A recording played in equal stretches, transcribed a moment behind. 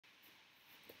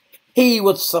Hey,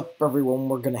 what's up, everyone?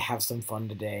 We're gonna have some fun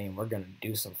today, and we're gonna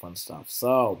do some fun stuff.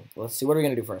 So, let's see, what are we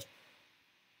gonna do first?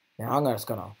 Now, I'm just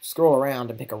gonna scroll around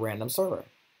and pick a random server.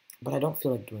 But I don't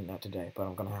feel like doing that today, but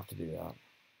I'm gonna have to do that.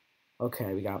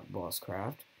 Okay, we got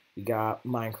Bosscraft, we got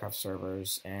Minecraft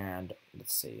servers, and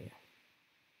let's see.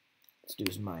 Let's do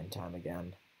Minetime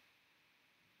again.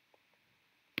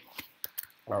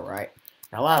 Alright.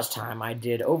 Now, last time I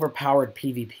did overpowered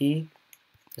PvP.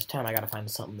 This time I gotta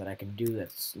find something that I can do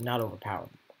that's not overpowered.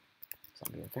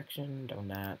 Zombie infection, done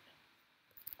that.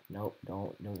 Nope,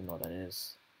 don't even know what that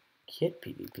is. Kit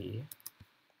PvP.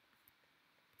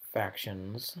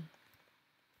 Factions.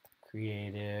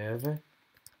 Creative.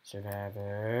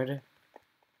 Survivor.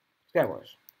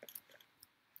 SKYWARS.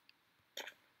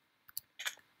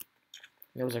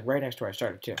 It was like right next to where I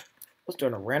started too. Let's do it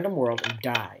in a random world and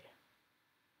die.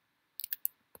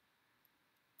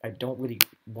 I don't really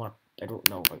want, I don't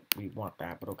know if we want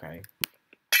that, but okay.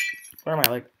 Where am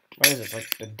I? Like, what is this?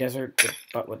 Like the desert,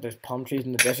 but with there's palm trees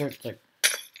in the desert? It's like,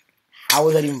 how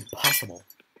is that even possible?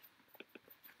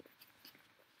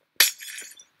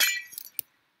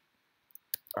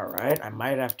 Alright, I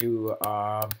might have to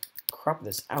crop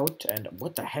this out, and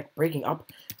what the heck, breaking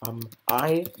up?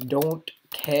 I don't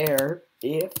care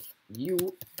if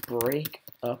you break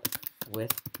up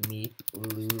with me,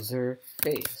 loser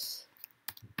face.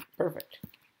 Perfect.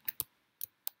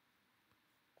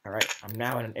 Alright, I'm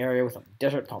now in an area with a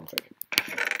desert palm tree.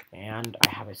 And I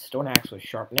have a stone axe with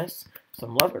sharpness,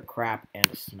 some leather crap,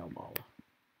 and a snowball.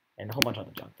 And a whole bunch of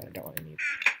other junk that I don't really need.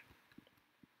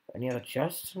 Any other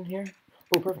chests in here?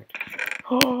 Oh, perfect.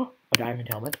 A diamond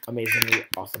helmet, amazingly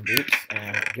awesome boots,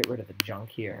 and get rid of the junk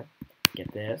here.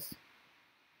 Get this.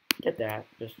 Get that,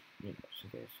 just, you know, just in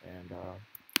case. And,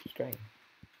 string.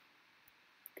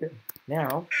 Good.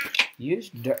 Now,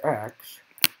 use the axe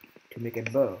to make a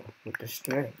bow with the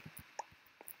string.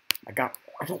 I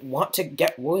don't want to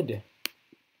get wood.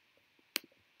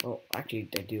 Well, actually,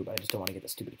 I do, but I just don't want to get the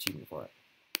stupid achievement for it.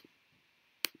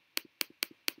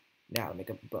 Now, make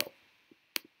a bow.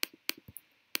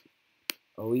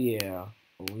 Oh yeah,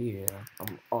 oh yeah.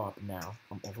 I'm up now.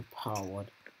 I'm overpowered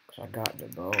because I got the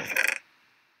bow.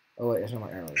 Oh wait, there's no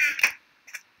more arrows.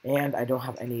 And I don't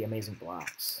have any amazing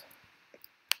blocks.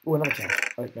 Ooh, another chest.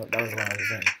 Oh no, that was the one I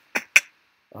was in.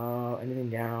 Anything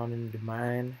down in the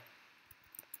mine?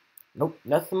 Nope,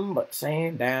 nothing but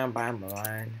sand down by the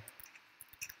line.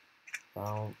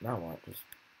 Well, now what? Just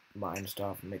mine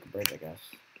stuff and make a bridge, I guess.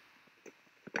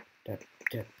 I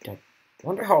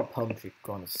wonder how a palm tree could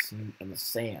go in the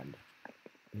sand.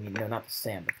 I mean, no, not the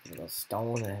sand, but the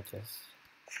stone, and it just,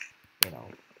 you know,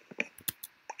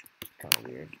 kind of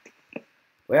weird.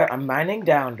 Well, I'm mining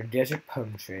down the desert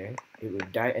palm tree. It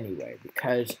would die anyway,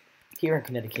 because here in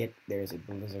Connecticut, there's a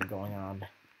blizzard going on.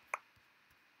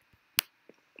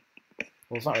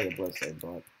 Well, it's not really a blizzard,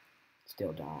 but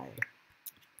still die.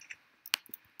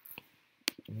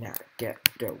 Now, get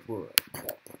the wood.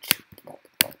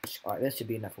 Alright, this should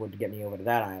be enough wood to get me over to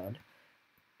that island.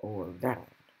 Or that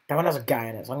island. That one has a guy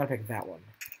in it, so I'm gonna pick that one.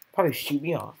 Probably shoot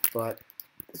me off, but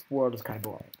this world is kind of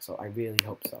boring, so I really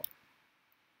hope so.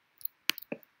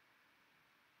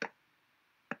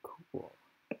 Cool.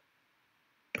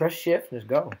 Press shift and just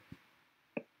go.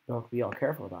 Don't have to be all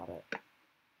careful about it.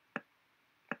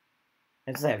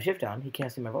 And since I have shift on, he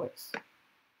can't see my voice.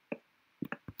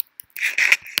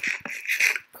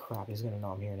 Crap, he's gonna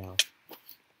know I'm here now.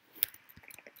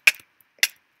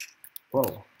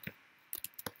 Whoa.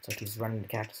 It's like he's running the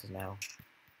cactuses now.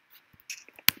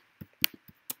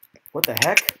 What the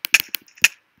heck?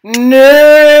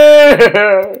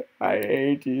 No! I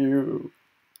hate you.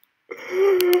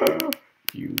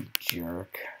 You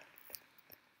jerk.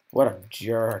 What a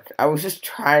jerk. I was just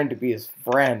trying to be his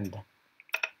friend.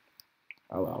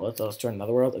 Oh well, let's turn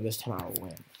another world, and this time I'll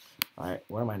win. Alright,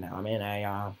 where am I now? I'm in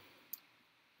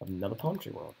another palm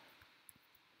tree world.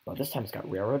 But this time it's got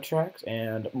railroad tracks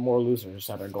and more losers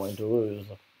that are going to lose.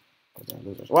 Because they're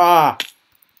losers. Wah!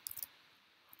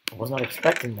 I was not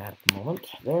expecting that at the moment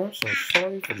there, so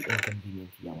sorry for the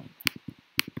inconvenient yelling.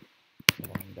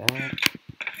 And that.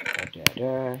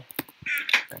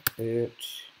 Got the boot.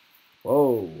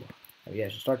 Whoa. Maybe I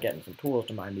should start getting some tools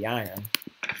to mine the iron.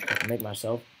 So I can make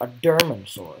myself a diamond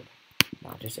sword.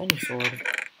 Not just any sword,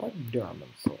 a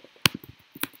diamond sword.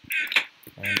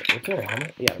 And what's there?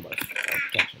 Helmet? Yeah, there was.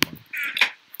 Protection one.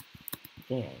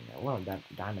 Dang, I wanted that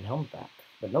diamond helmet back.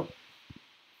 But nope.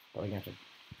 Probably gonna have to,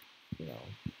 you know.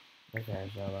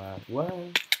 Okay, so,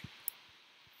 what?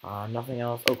 Nothing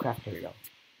else. Oh, craft, here we go.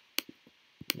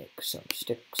 Make some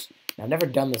sticks. Now, I've never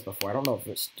done this before. I don't know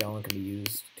if stone can be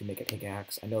used to make a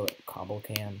pickaxe. I know that cobble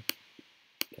can.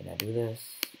 Can I do this?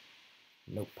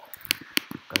 Nope.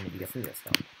 Going to be getting this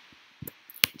done.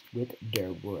 With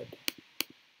their wood.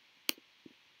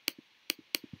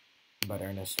 But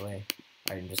earnestly,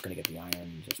 I'm just gonna get the iron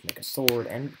and just make a sword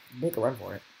and make a run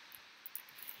for it.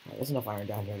 Right, there's enough iron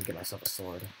down here to get myself a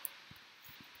sword.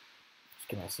 Just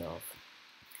get myself.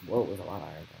 Whoa, there's a lot of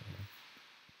iron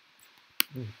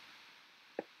down here.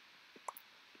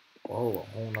 Whoa, a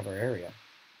whole other area.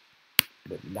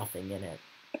 With nothing in it.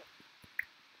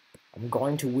 I'm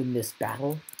going to win this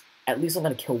battle. At least I'm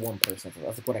gonna kill one person.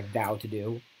 That's what I vowed to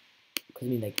do. Because,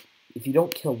 I mean, like, if you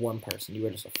don't kill one person, you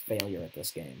are just a failure at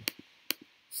this game.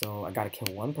 So, I gotta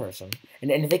kill one person. And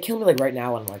if they kill me, like, right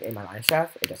now, when I'm, like, in my mine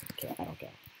shaft, it doesn't count. I don't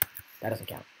count. That doesn't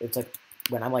count. It's, like,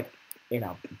 when I'm, like, in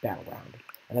a battleground.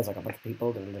 And there's, like, a bunch of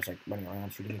people that are just, like, running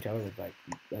around shooting each other with, like,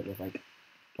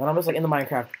 when I'm just, like, in the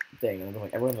Minecraft thing, and,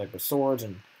 like, everyone's, like, with swords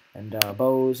and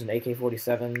bows and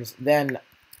AK-47s, then,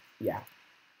 yeah,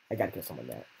 I gotta kill someone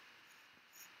there.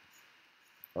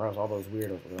 Or else all those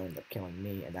weirdos will end up killing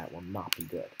me, and that will not be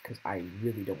good, because I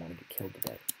really don't want to get killed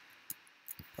today.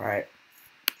 Alright,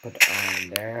 put the iron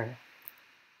there.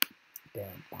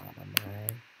 Damn, bottom of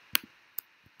mine.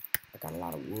 I got a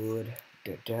lot of wood.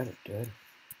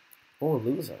 Oh,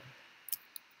 loser.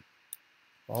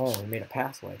 Oh, he made a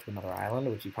pathway to another island,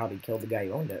 which he probably killed the guy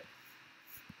who owned it.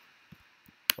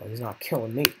 Well, he's not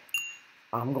killing me.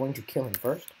 I'm going to kill him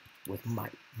first with my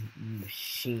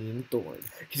machine sword.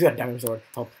 He's got a diamond sword.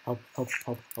 Help, help, help,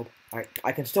 help, help. Alright,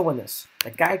 I can still win this.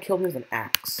 That guy killed me with an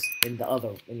axe in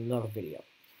another video.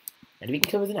 And if he can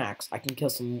kill me with an axe, I can kill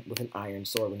someone with an iron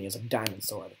sword when he has a diamond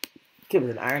sword. Kill me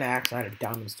with an iron axe and I have a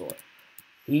diamond sword.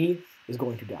 He is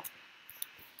going to die.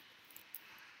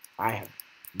 I have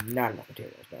not enough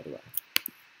materials, by the way.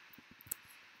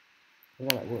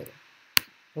 Where's all that wood?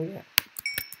 Oh, yeah.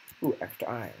 Ooh, extra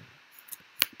iron.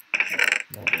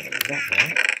 No, that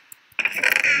one.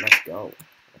 Okay, let's go.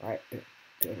 Alright.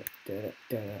 Turn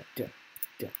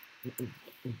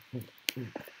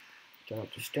up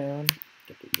the stone.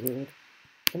 Get the wood.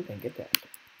 And then get that.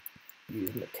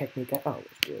 Using the technique I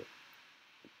always do.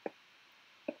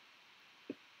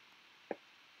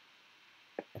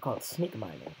 I call it sneak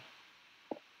mining.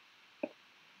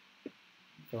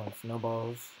 Throwing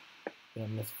snowballs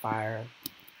in this fire.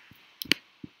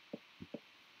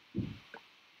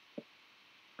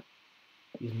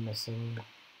 He's missing.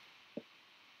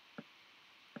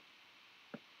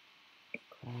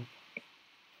 Crap.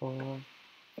 4,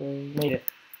 3. Made it.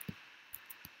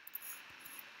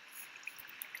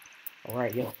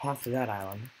 Alright, yeah, pass to that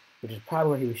island, which is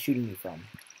probably where he was shooting me from.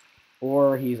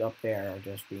 Or he's up there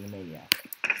just being a maniac.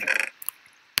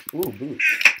 Ooh, boots.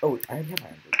 Oh, I already have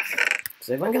iron boots. Does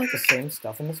everyone get like the same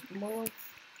stuff in this world?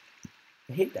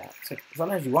 I hate that. It's like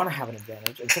sometimes you want to have an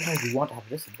advantage, and sometimes you want to have a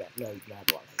disadvantage. No, you never want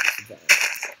to have a disadvantage.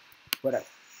 Whatever.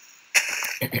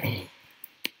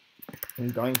 I'm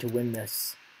going to win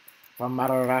this. From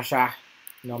Mother Russia.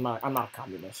 No, I'm not a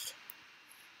communist.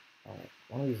 Alright,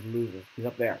 one of these losers. He's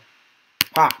up there.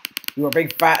 Ha! You are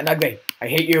big, fat, and ugly. I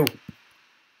hate you.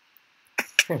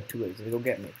 Too lazy to go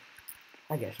get me.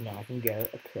 I guess now I can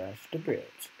get across the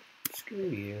bridge. Screw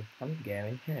you. I'm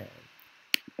going home.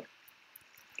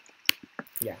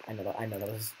 Yeah, I know that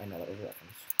was a reference.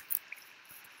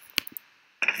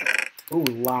 Ooh,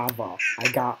 lava.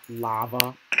 I got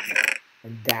lava.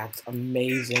 And that's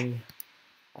amazing.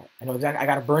 I know exactly. I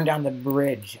gotta burn down the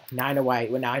bridge. Now I know why.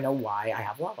 Well, now I know why I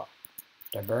have lava.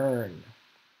 To burn.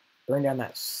 Burn down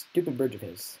that stupid bridge of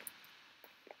his.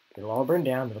 It'll all burn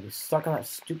down. It'll be stuck on that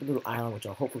stupid little island, which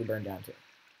I'll hopefully burn down too.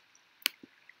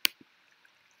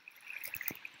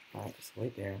 Alright, just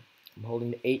wait there. I'm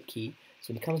holding the 8 key,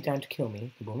 so when he comes down to kill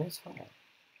me, he will miss fire.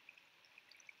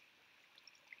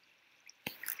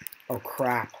 Oh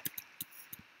crap.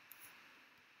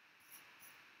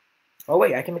 Oh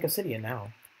wait, I can make obsidian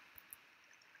now.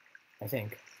 I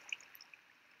think.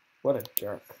 What a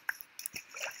jerk.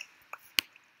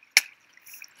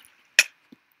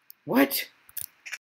 What?